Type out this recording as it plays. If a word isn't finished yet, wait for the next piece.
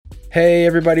Hey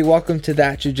everybody, welcome to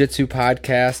That Jiu-Jitsu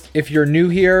Podcast. If you're new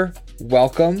here,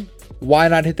 welcome. Why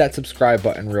not hit that subscribe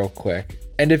button real quick?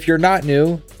 And if you're not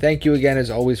new, thank you again as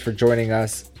always for joining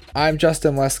us. I'm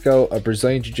Justin Lesko, a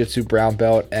Brazilian Jiu-Jitsu brown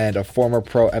belt and a former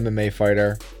pro MMA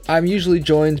fighter. I'm usually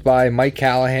joined by Mike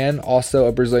Callahan, also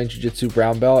a Brazilian Jiu-Jitsu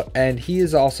brown belt, and he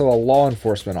is also a law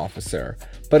enforcement officer.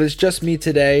 But it's just me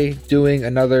today doing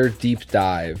another deep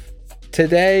dive.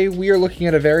 Today, we are looking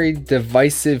at a very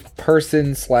divisive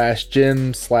person /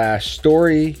 gym /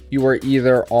 story. You are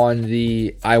either on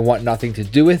the I want nothing to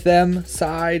do with them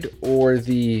side or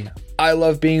the I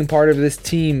love being part of this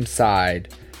team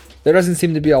side. There doesn't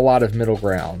seem to be a lot of middle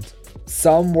ground.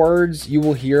 Some words you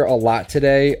will hear a lot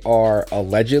today are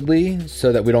allegedly,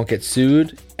 so that we don't get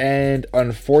sued. And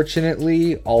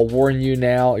unfortunately, I'll warn you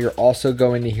now, you're also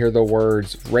going to hear the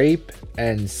words rape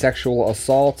and sexual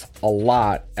assault a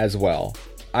lot as well.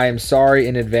 I am sorry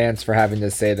in advance for having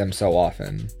to say them so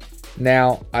often.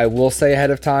 Now, I will say ahead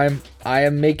of time, I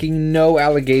am making no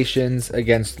allegations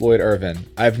against Lloyd Irvin.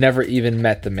 I've never even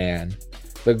met the man.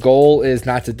 The goal is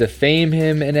not to defame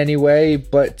him in any way,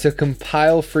 but to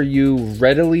compile for you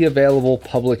readily available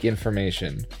public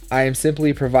information. I am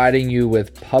simply providing you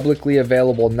with publicly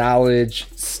available knowledge,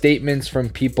 statements from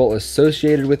people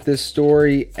associated with this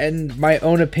story, and my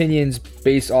own opinions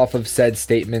based off of said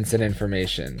statements and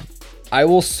information. I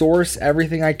will source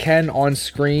everything I can on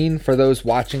screen for those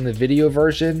watching the video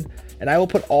version, and I will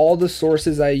put all the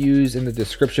sources I use in the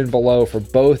description below for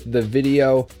both the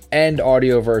video and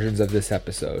audio versions of this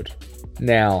episode.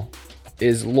 Now,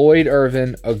 is Lloyd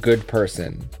Irvin a good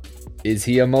person? Is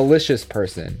he a malicious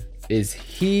person? Is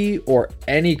he, or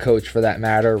any coach for that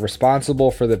matter,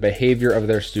 responsible for the behavior of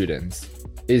their students?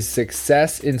 Is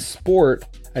success in sport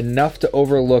enough to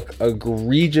overlook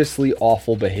egregiously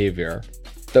awful behavior?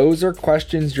 Those are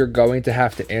questions you're going to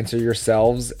have to answer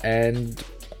yourselves, and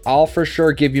I'll for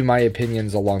sure give you my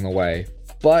opinions along the way.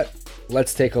 But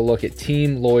let's take a look at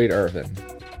Team Lloyd Irvin.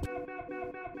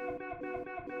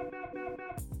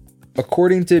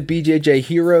 According to BJJ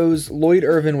Heroes, Lloyd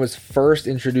Irvin was first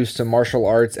introduced to martial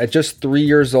arts at just 3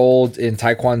 years old in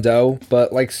Taekwondo,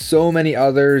 but like so many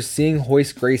others, seeing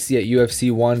Royce Gracie at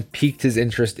UFC 1 piqued his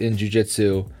interest in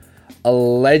Jiu-Jitsu.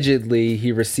 Allegedly,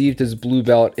 he received his blue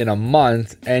belt in a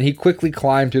month, and he quickly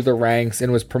climbed through the ranks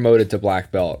and was promoted to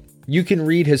black belt. You can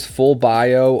read his full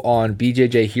bio on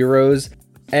BJJ Heroes.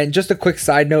 And just a quick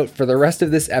side note, for the rest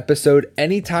of this episode,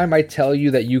 anytime I tell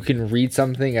you that you can read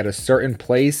something at a certain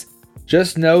place,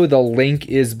 just know the link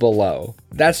is below.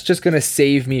 That's just going to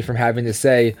save me from having to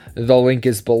say the link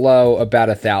is below about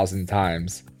 1,000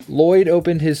 times. Lloyd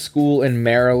opened his school in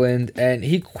Maryland, and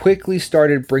he quickly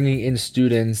started bringing in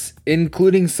students,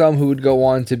 including some who would go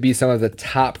on to be some of the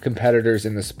top competitors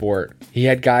in the sport. He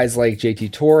had guys like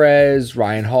JT Torres,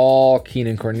 Ryan Hall,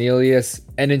 Keenan Cornelius,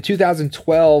 and in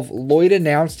 2012, Lloyd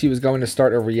announced he was going to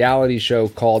start a reality show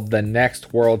called The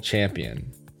Next World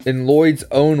Champion. In Lloyd's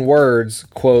own words,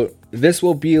 quote, "This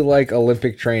will be like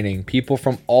Olympic training. People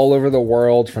from all over the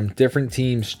world, from different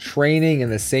teams, training in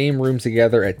the same room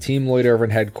together at Team Lloyd Irvin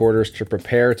headquarters to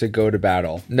prepare to go to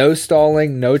battle. No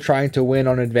stalling, no trying to win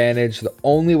on advantage. The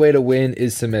only way to win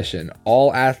is submission.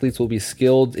 All athletes will be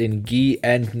skilled in gi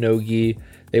and no gi.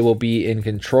 They will be in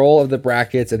control of the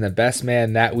brackets, and the best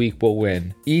man that week will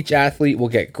win. Each athlete will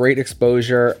get great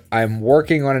exposure. I'm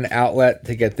working on an outlet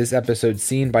to get this episode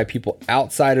seen by people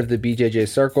outside of the BJJ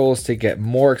circles to get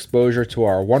more exposure to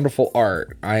our wonderful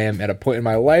art. I am at a point in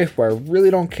my life where I really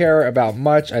don't care about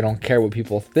much. I don't care what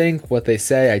people think, what they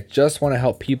say. I just want to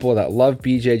help people that love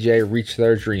BJJ reach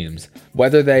their dreams,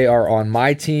 whether they are on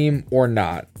my team or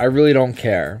not. I really don't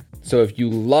care. So if you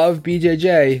love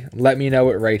BJJ, let me know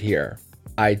it right here.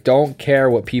 I don't care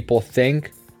what people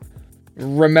think.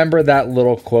 Remember that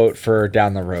little quote for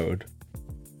down the road.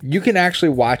 You can actually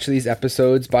watch these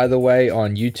episodes, by the way,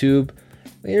 on YouTube.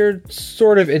 They're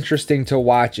sort of interesting to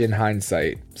watch in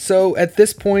hindsight. So at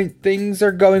this point, things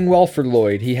are going well for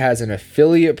Lloyd. He has an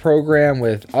affiliate program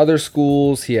with other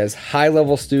schools. He has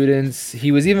high-level students.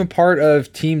 He was even part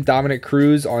of Team Dominick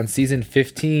Cruz on season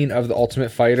 15 of The Ultimate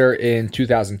Fighter in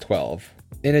 2012.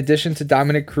 In addition to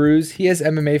Dominick Cruz, he has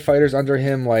MMA fighters under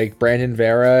him like Brandon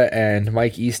Vera and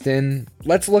Mike Easton.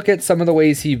 Let's look at some of the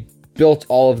ways he built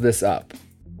all of this up.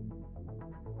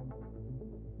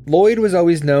 Lloyd was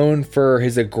always known for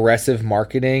his aggressive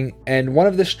marketing, and one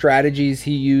of the strategies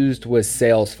he used was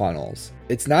sales funnels.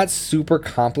 It's not super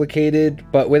complicated,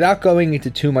 but without going into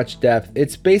too much depth,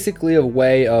 it's basically a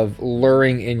way of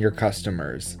luring in your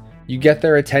customers. You get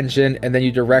their attention and then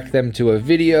you direct them to a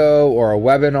video or a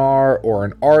webinar or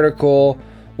an article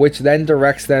which then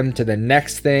directs them to the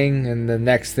next thing and the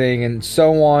next thing, and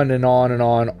so on and on and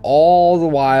on. All the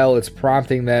while, it's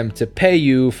prompting them to pay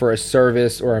you for a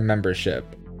service or a membership.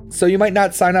 So you might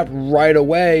not sign up right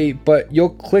away, but you'll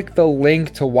click the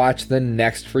link to watch the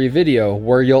next free video,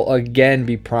 where you'll again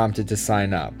be prompted to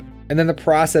sign up. And then the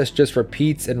process just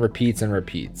repeats and repeats and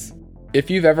repeats. If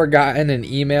you've ever gotten an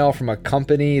email from a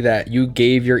company that you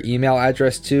gave your email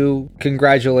address to,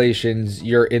 congratulations,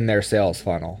 you're in their sales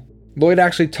funnel. Lloyd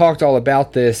actually talked all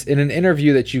about this in an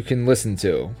interview that you can listen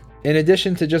to. In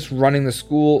addition to just running the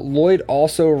school, Lloyd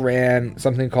also ran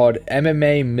something called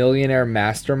MMA Millionaire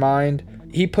Mastermind.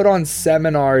 He put on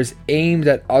seminars aimed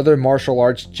at other martial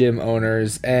arts gym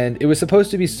owners, and it was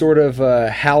supposed to be sort of a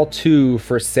how-to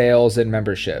for sales and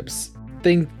memberships.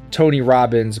 Think Tony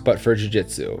Robbins, but for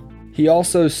jiu-jitsu. He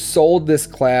also sold this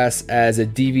class as a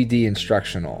DVD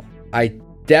instructional. I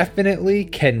definitely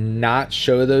cannot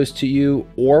show those to you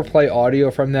or play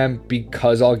audio from them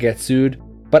because I'll get sued,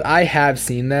 but I have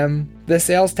seen them. The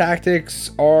sales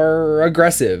tactics are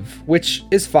aggressive, which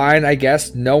is fine, I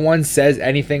guess. No one says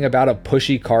anything about a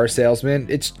pushy car salesman.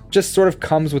 It just sort of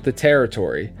comes with the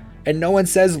territory. And no one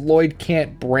says Lloyd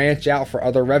can't branch out for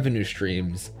other revenue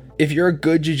streams. If you're a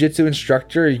good jiu-jitsu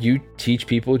instructor, you teach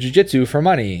people jiu-jitsu for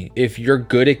money. If you're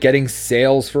good at getting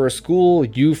sales for a school,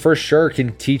 you for sure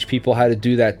can teach people how to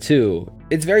do that too.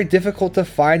 It's very difficult to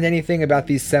find anything about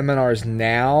these seminars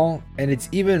now, and it's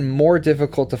even more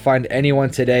difficult to find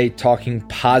anyone today talking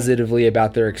positively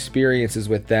about their experiences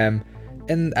with them.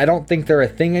 And I don't think they're a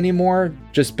thing anymore,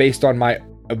 just based on my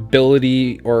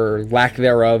ability or lack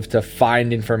thereof to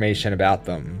find information about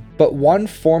them. But one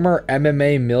former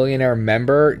MMA Millionaire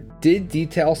member did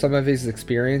detail some of his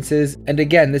experiences, and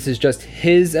again, this is just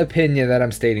his opinion that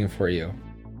I'm stating for you.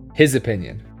 His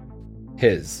opinion.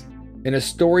 His. In a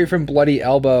story from Bloody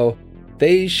Elbow,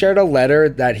 they shared a letter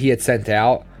that he had sent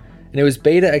out, and it was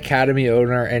Beta Academy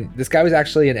owner, and this guy was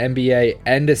actually an MBA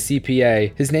and a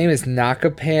CPA. His name is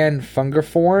Nakapan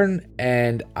Fungaforn,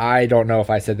 and I don't know if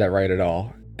I said that right at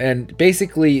all. And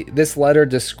basically, this letter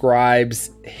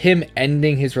describes him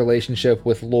ending his relationship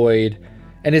with Lloyd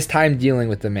and his time dealing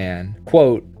with the man.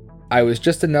 Quote, "I was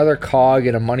just another cog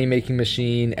in a money-making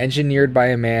machine engineered by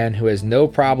a man who has no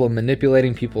problem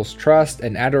manipulating people's trust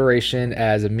and adoration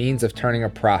as a means of turning a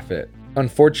profit.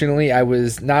 Unfortunately, I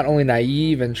was not only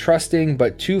naive and trusting,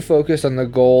 but too focused on the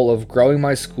goal of growing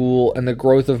my school and the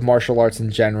growth of martial arts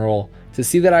in general to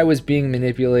see that I was being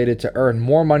manipulated to earn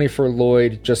more money for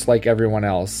Lloyd just like everyone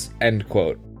else." End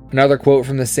quote. Another quote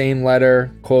from the same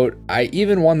letter, quote, "I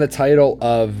even won the title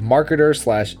of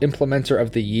Marketer/Implementer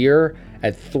of the Year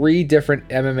at 3 different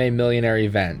MMA Millionaire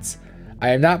events. I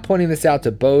am not pointing this out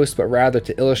to boast, but rather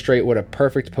to illustrate what a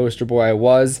perfect poster boy I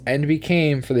was and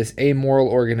became for this amoral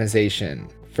organization.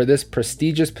 For this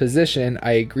prestigious position,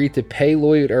 I agreed to pay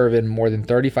Lloyd Irvin more than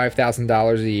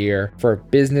 $35,000 a year for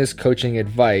business coaching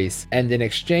advice, and in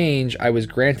exchange, I was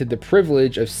granted the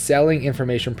privilege of selling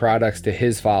information products to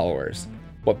his followers.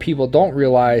 What people don't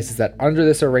realize is that under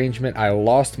this arrangement, I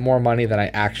lost more money than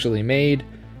I actually made."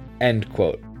 End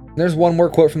quote. There's one more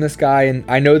quote from this guy, and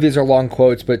I know these are long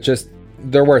quotes, but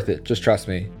they're worth it. Just trust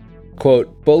me.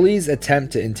 Quote, "Bullies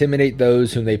attempt to intimidate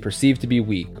those whom they perceive to be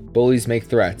weak. Bullies make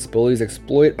threats. Bullies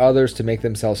exploit others to make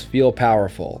themselves feel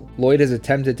powerful. Lloyd has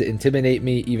attempted to intimidate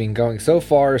me, even going so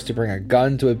far as to bring a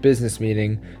gun to a business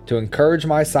meeting to encourage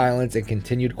my silence and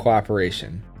continued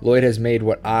cooperation. Lloyd has made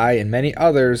what I and many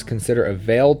others consider a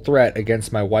veiled threat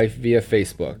against my wife via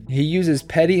Facebook. He uses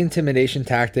petty intimidation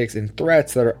tactics and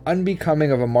threats that are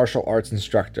unbecoming of a martial arts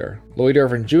instructor. Lloyd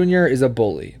Irvin Jr. is a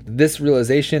bully. This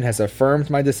realization has affirmed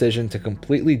my decision to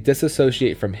completely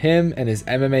disassociate from him and his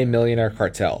MMA millionaire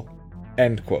cartel."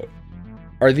 End quote.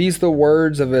 Are these the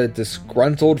words of a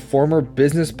disgruntled former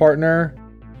business partner?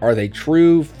 Are they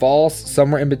true, false,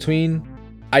 somewhere in between?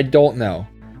 I don't know.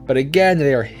 But again,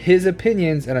 they are his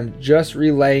opinions, and I'm just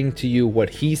relaying to you what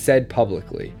he said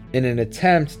publicly in an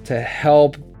attempt to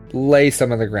help lay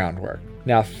some of the groundwork.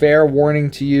 Now, fair warning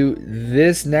to you,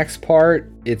 this next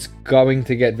part, it's going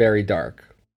to get very dark.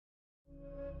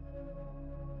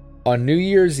 On New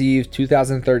Year's Eve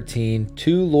 2013,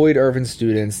 2 Lloyd Irvin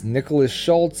students, Nicholas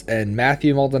Schultz and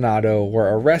Matthew Maldonado,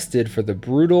 were arrested for the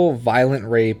brutal, violent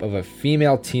rape of a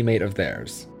female teammate of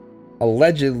theirs.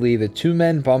 Allegedly, the 2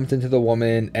 men bumped into the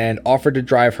woman and offered to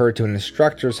drive her to an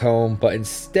instructor's home, but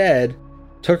instead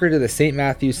took her to the St.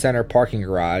 Matthews Center parking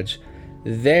garage.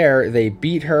 There, they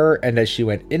beat her, and as she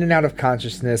went in and out of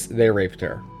consciousness, they raped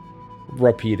her.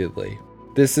 Repeatedly.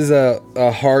 This is a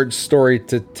hard story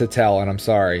to tell, and I'm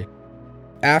sorry.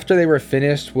 After they were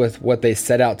finished with what they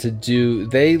set out to do,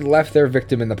 they left their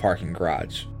victim in the parking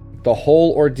garage. The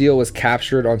whole ordeal was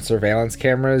captured on surveillance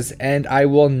cameras, and I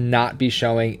will not be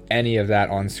showing any of that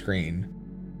on screen.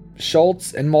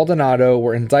 Schultz and Maldonado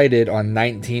were indicted on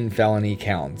 19 felony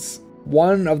counts.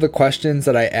 One of the questions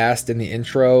that I asked in the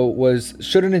intro was,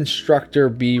 should an instructor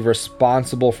be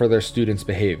responsible for their students'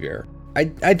 behavior?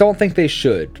 I don't think they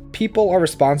should. People are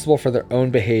responsible for their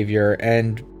own behavior,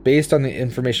 and based on the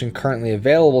information currently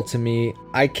available to me,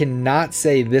 I cannot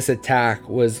say this attack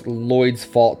was Lloyd's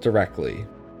fault directly.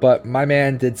 But my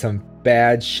man did some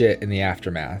bad shit in the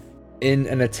aftermath. In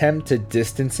an attempt to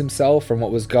distance himself from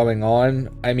what was going on,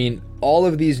 all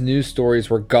of these news stories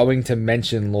were going to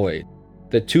mention Lloyd.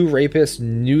 The two rapists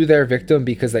knew their victim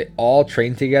because they all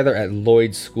trained together at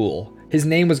Lloyd's school. His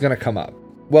name was going to come up.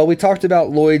 Well, we talked about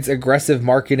Lloyd's aggressive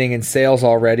marketing and sales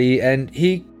already, and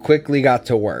he quickly got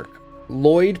to work.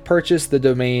 Lloyd purchased the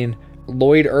domain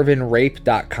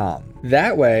LloydIrvinRape.com.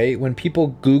 That way, when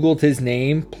people Googled his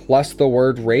name plus the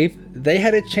word rape, they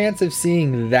had a chance of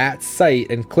seeing that site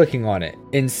and clicking on it,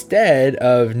 instead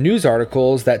of news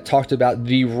articles that talked about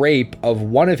the rape of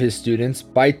one of his students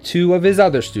by two of his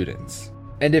other students.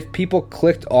 And if people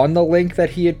clicked on the link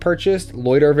that he had purchased,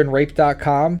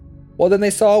 LloydIrvinRape.com, well, then they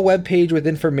saw a webpage with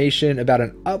information about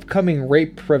an upcoming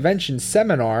rape prevention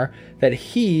seminar that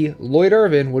he, Lloyd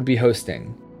Irvin, would be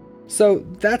hosting. So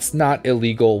that's not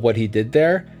illegal what he did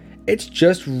there. It's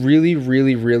just really,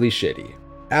 really, really shitty.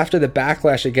 After the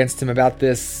backlash against him about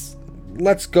this,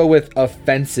 let's go with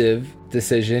offensive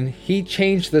decision, he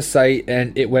changed the site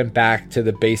and it went back to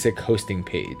the basic hosting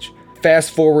page.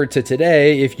 Fast forward to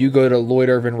today, if you go to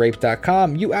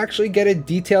LloydIrvinRape.com, you actually get a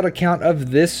detailed account of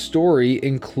this story,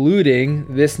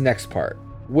 including this next part,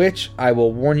 which, I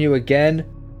will warn you again,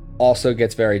 also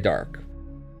gets very dark.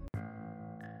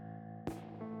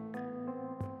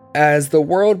 As the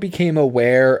world became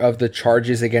aware of the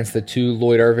charges against the two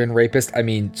Lloyd Irvin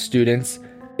students,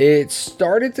 it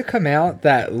started to come out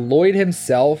that Lloyd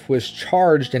himself was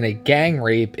charged in a gang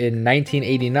rape in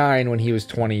 1989 when he was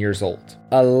 20 years old.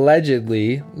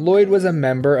 Allegedly, Lloyd was a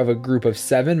member of a group of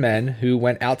 7 men who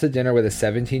went out to dinner with a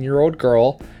 17-year-old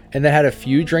girl and then had a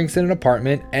few drinks in an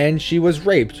apartment, and she was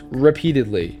raped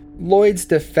repeatedly. Lloyd's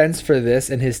defense for this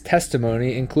and his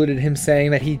testimony included him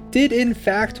saying that he did in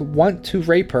fact want to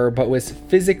rape her but was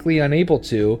physically unable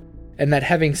to, and that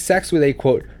having sex with a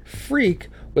quote freak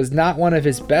was not one of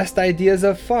his best ideas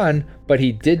of fun, but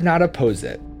he did not oppose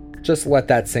it. Just let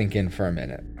that sink in for a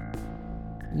minute.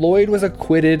 Lloyd was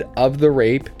acquitted of the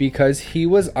rape because he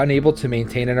was unable to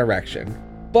maintain an erection,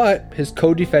 but his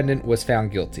co-defendant was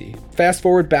found guilty. Fast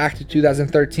forward back to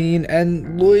 2013,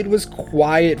 and Lloyd was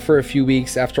quiet for a few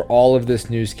weeks after all of this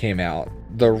news came out.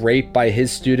 The rape by his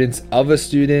students of a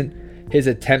student, his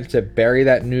attempt to bury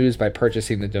that news by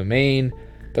purchasing the domain,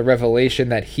 the revelation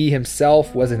that he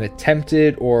himself was an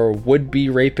attempted or would-be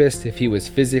rapist if he was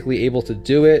physically able to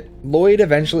do it. Lloyd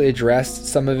eventually addressed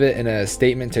some of it in a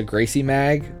statement to Gracie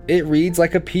Mag. It reads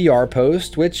like a PR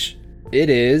post, which it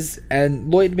is, and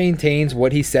Lloyd maintains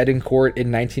what he said in court in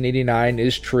 1989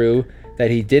 is true, that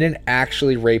he didn't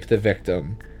actually rape the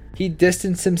victim. He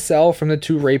distanced himself from the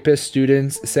two rapist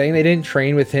students, saying they didn't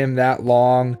train with him that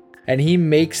long, and he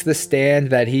makes the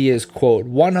stand that he is, quote,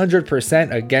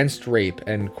 100% against rape,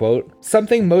 end quote.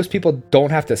 Something most people don't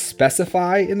have to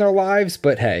specify in their lives,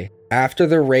 but hey. After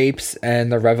the rapes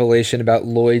and the revelation about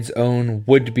Lloyd's own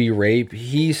would-be rape,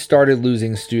 he started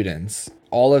losing students.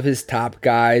 All of his top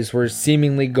guys were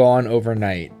seemingly gone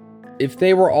overnight. If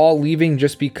they were all leaving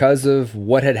just because of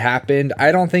what had happened,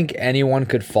 I don't think anyone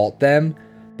could fault them,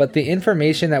 but the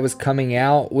information that was coming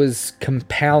out was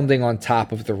compounding on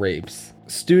top of the rapes.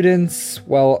 Students,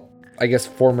 well, I guess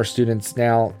former students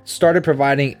now, started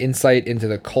providing insight into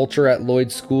the culture at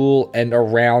Lloyd's school and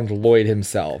around Lloyd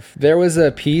himself. There was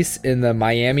a piece in the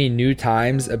Miami New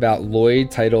Times about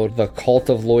Lloyd titled "The Cult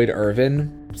of Lloyd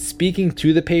Irvin." Speaking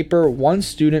to the paper, one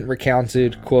student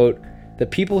recounted, quote, "The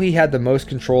people he had the most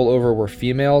control over were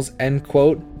females," end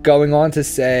quote, going on to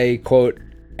say, quote,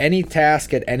 "Any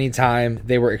task at any time,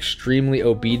 they were extremely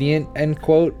obedient," end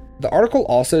quote. The article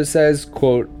also says,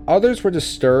 quote, "Others were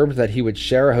disturbed that he would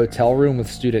share a hotel room with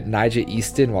student Nija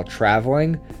Easton while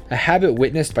traveling, a habit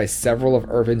witnessed by several of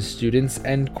Irvin's students,"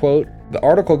 end quote. The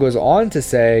article goes on to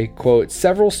say, quote,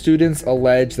 "Several students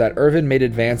allege that Irvin made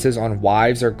advances on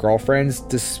wives or girlfriends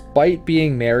despite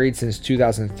being married since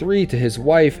 2003 to his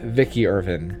wife, Vicky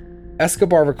Irvin."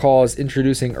 Escobar recalls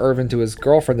introducing Irvin to his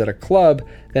girlfriend at a club,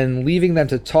 then leaving them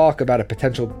to talk about a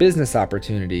potential business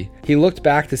opportunity. He looked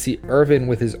back to see Irvin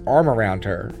with his arm around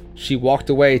her. She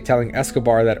walked away telling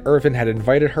Escobar that Irvin had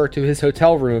invited her to his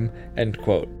hotel room, end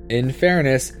quote. In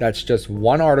fairness, that's just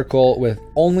one article with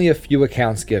only a few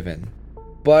accounts given.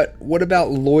 But what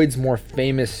about Lloyd's more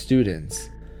famous students?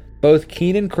 Both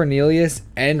Keenan Cornelius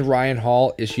and Ryan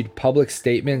Hall issued public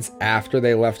statements after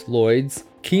they left Lloyd's.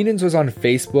 Keenan's was on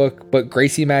Facebook, but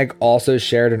Gracie Mag also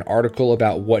shared an article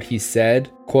about what he said.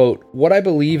 Quote, "What I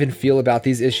believe and feel about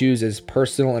these issues is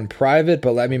personal and private,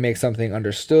 but let me make something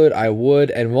understood. I would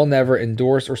and will never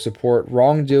endorse or support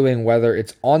wrongdoing, whether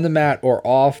it's on the mat or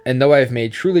off. And though I have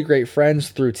made truly great friends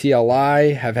through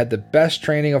TLI, have had the best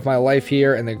training of my life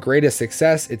here and the greatest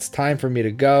success, it's time for me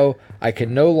to go. I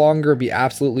can no longer be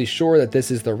absolutely sure that this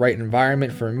is the right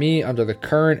environment for me under the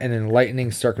current and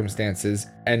enlightening circumstances."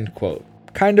 End quote.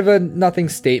 Kind of a nothing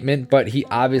statement, but he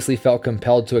obviously felt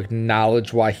compelled to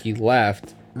acknowledge why he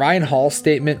left. Ryan Hall's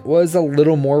statement was a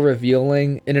little more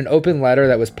revealing. In an open letter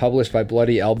that was published by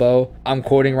Bloody Elbow, I'm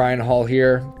quoting Ryan Hall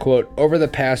here, quote, "Over the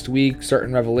past week,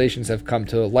 certain revelations have come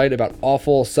to light about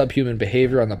awful subhuman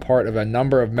behavior on the part of a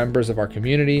number of members of our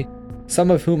community, some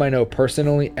of whom I know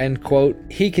personally," end quote.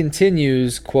 He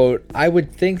continues, quote, "I would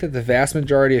think that the vast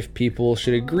majority of people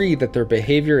should agree that their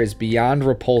behavior is beyond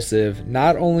repulsive,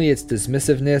 not only its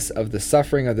dismissiveness of the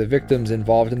suffering of the victims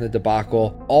involved in the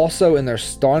debacle, also in their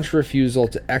staunch refusal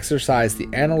to exercise the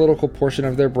analytical portion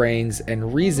of their brains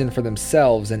and reason for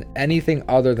themselves in anything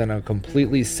other than a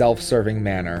completely self-serving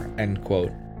manner," end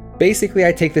quote. Basically,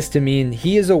 I take this to mean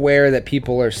he is aware that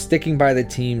people are sticking by the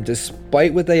team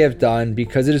despite what they have done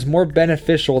because it is more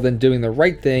beneficial than doing the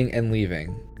right thing and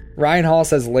leaving. Ryan Hall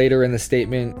says later in the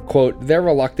statement, quote, "Their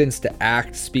reluctance to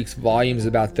act speaks volumes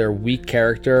about their weak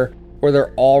character or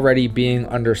their already being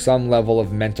under some level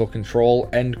of mental control,"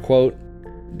 end quote.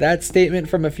 That statement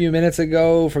from a few minutes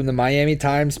ago from the Miami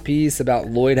Times piece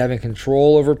about Lloyd having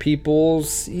control over people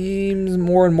seems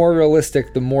more and more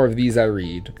realistic the more of these I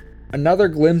read. Another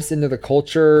glimpse into the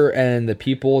culture and the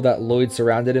people that Lloyd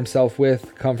surrounded himself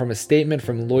with come from a statement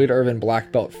from Lloyd Irvin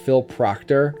black belt Phil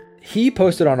Proctor. He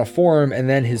posted on a forum and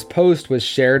then his post was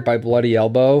shared by Bloody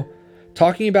Elbow,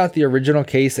 talking about the original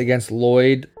case against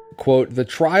Lloyd. Quote, "The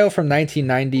trial from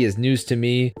 1990 is news to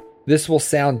me. This will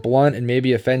sound blunt and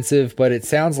maybe offensive, but it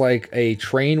sounds like a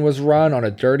train was run on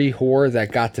a dirty whore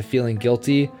that got to feeling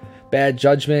guilty. Bad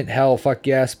judgment, hell, fuck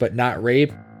yes, but not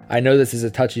rape. I know this is a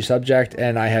touchy subject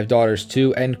and I have daughters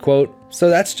too," end quote. So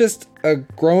that's just a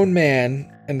grown man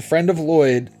and friend of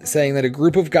Lloyd saying that a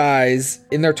group of guys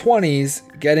in their 20s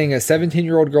getting a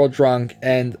 17-year-old girl drunk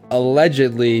and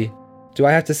allegedly, do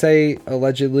I have to say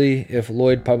allegedly if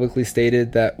Lloyd publicly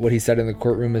stated that what he said in the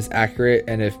courtroom is accurate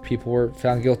and if people were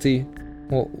found guilty?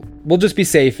 Well, we'll just be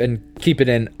safe and keep it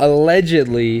in.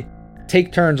 Allegedly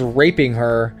take turns raping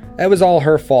her. That was all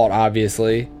her fault,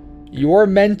 obviously. Your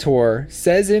mentor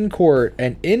says in court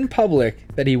and in public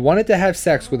that he wanted to have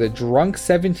sex with a drunk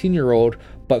 17-year-old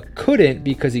but couldn't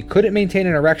because he couldn't maintain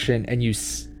an erection, and you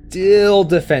still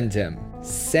defend him.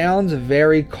 Sounds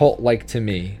very cult-like to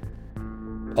me.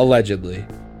 Allegedly.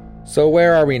 So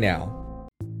where are we now?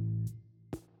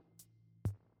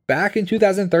 Back in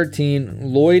 2013,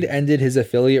 Lloyd ended his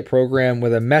affiliate program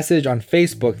with a message on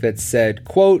Facebook that said,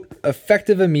 quote,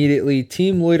 "Effective immediately,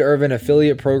 Team Lloyd Irvin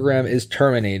affiliate program is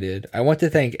terminated. I want to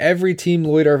thank every Team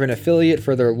Lloyd Irvin affiliate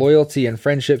for their loyalty and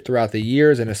friendship throughout the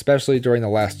years and especially during the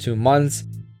last 2 months.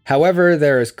 However,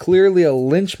 there is clearly a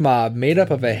lynch mob made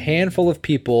up of a handful of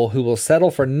people who will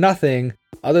settle for nothing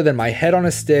other than my head on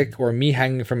a stick or me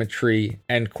hanging from a tree,"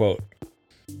 end quote.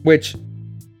 Which,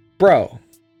 bro,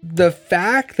 the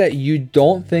fact that you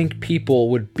don't think people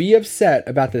would be upset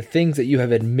about the things that you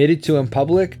have admitted to in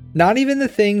public, not even the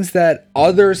things that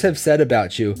others have said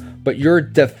about you, but your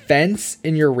defense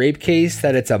in your rape case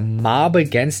that it's a mob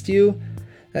against you,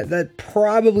 that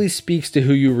probably speaks to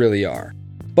who you really are.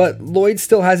 But Lloyd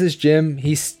still has his gym,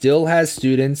 he still has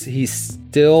students, he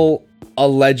still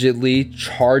allegedly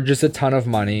charges a ton of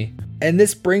money. And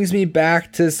this brings me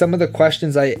back to some of the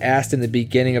questions I asked in the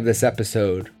beginning of this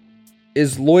episode.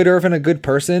 Is Lloyd Irvin a good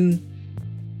person?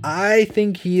 I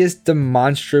think he is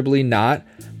demonstrably not,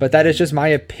 but that is just my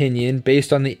opinion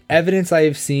based on the evidence I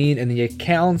have seen and the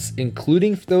accounts,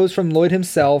 including those from Lloyd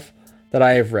himself, that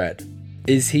I have read.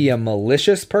 Is he a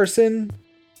malicious person?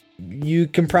 You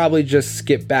can probably just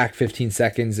skip back 15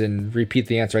 seconds and repeat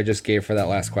the answer I just gave for that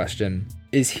last question.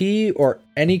 Is he, or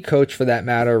any coach for that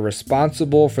matter,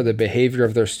 responsible for the behavior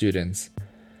of their students?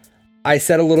 I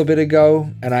said a little bit ago,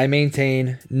 and I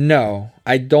maintain, no,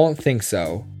 I don't think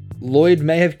so. Lloyd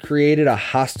may have created a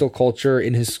hostile culture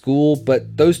in his school,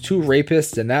 but those two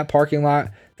rapists in that parking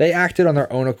lot, they acted on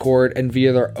their own accord and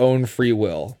via their own free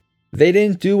will. They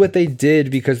didn't do what they did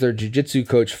because their jiu-jitsu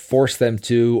coach forced them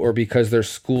to or because their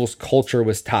school's culture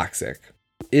was toxic.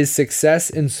 Is success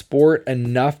in sport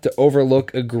enough to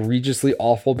overlook egregiously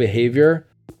awful behavior?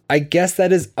 I guess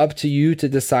that is up to you to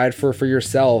decide for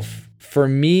yourself. For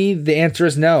me, the answer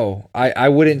is no. I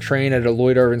wouldn't train at a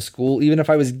Lloyd Irvin school, even if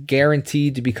I was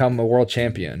guaranteed to become a world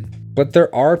champion. But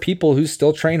there are people who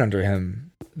still train under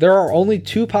him. There are only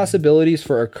two possibilities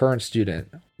for a current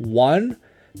student. One,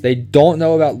 they don't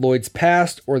know about Lloyd's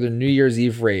past or the New Year's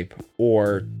Eve rape.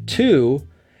 Or two,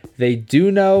 they do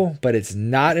know, but it's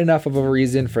not enough of a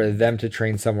reason for them to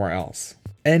train somewhere else.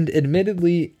 And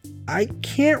admittedly, I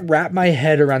can't wrap my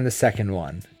head around the second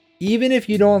one. Even if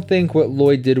you don't think what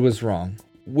Lloyd did was wrong,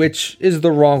 which is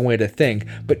the wrong way to think,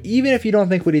 but even if you don't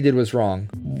think what he did was wrong,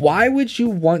 why would you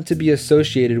want to be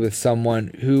associated with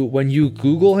someone who, when you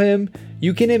Google him,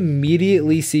 you can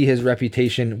immediately see his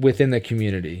reputation within the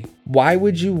community? Why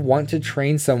would you want to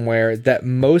train somewhere that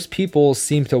most people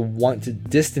seem to want to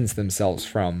distance themselves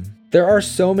from? There are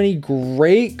so many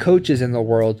great coaches in the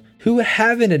world who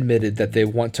haven't admitted that they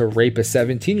want to rape a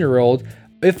 17-year-old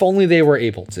if only they were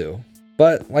able to.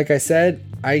 But like I said,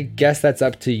 I guess that's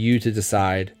up to you to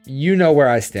decide. You know where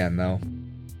I stand though.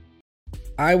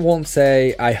 I won't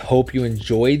say I hope you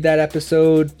enjoyed that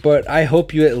episode, but I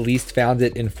hope you at least found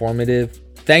it informative.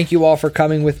 Thank you all for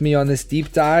coming with me on this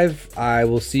deep dive. I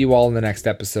will see you all in the next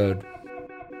episode.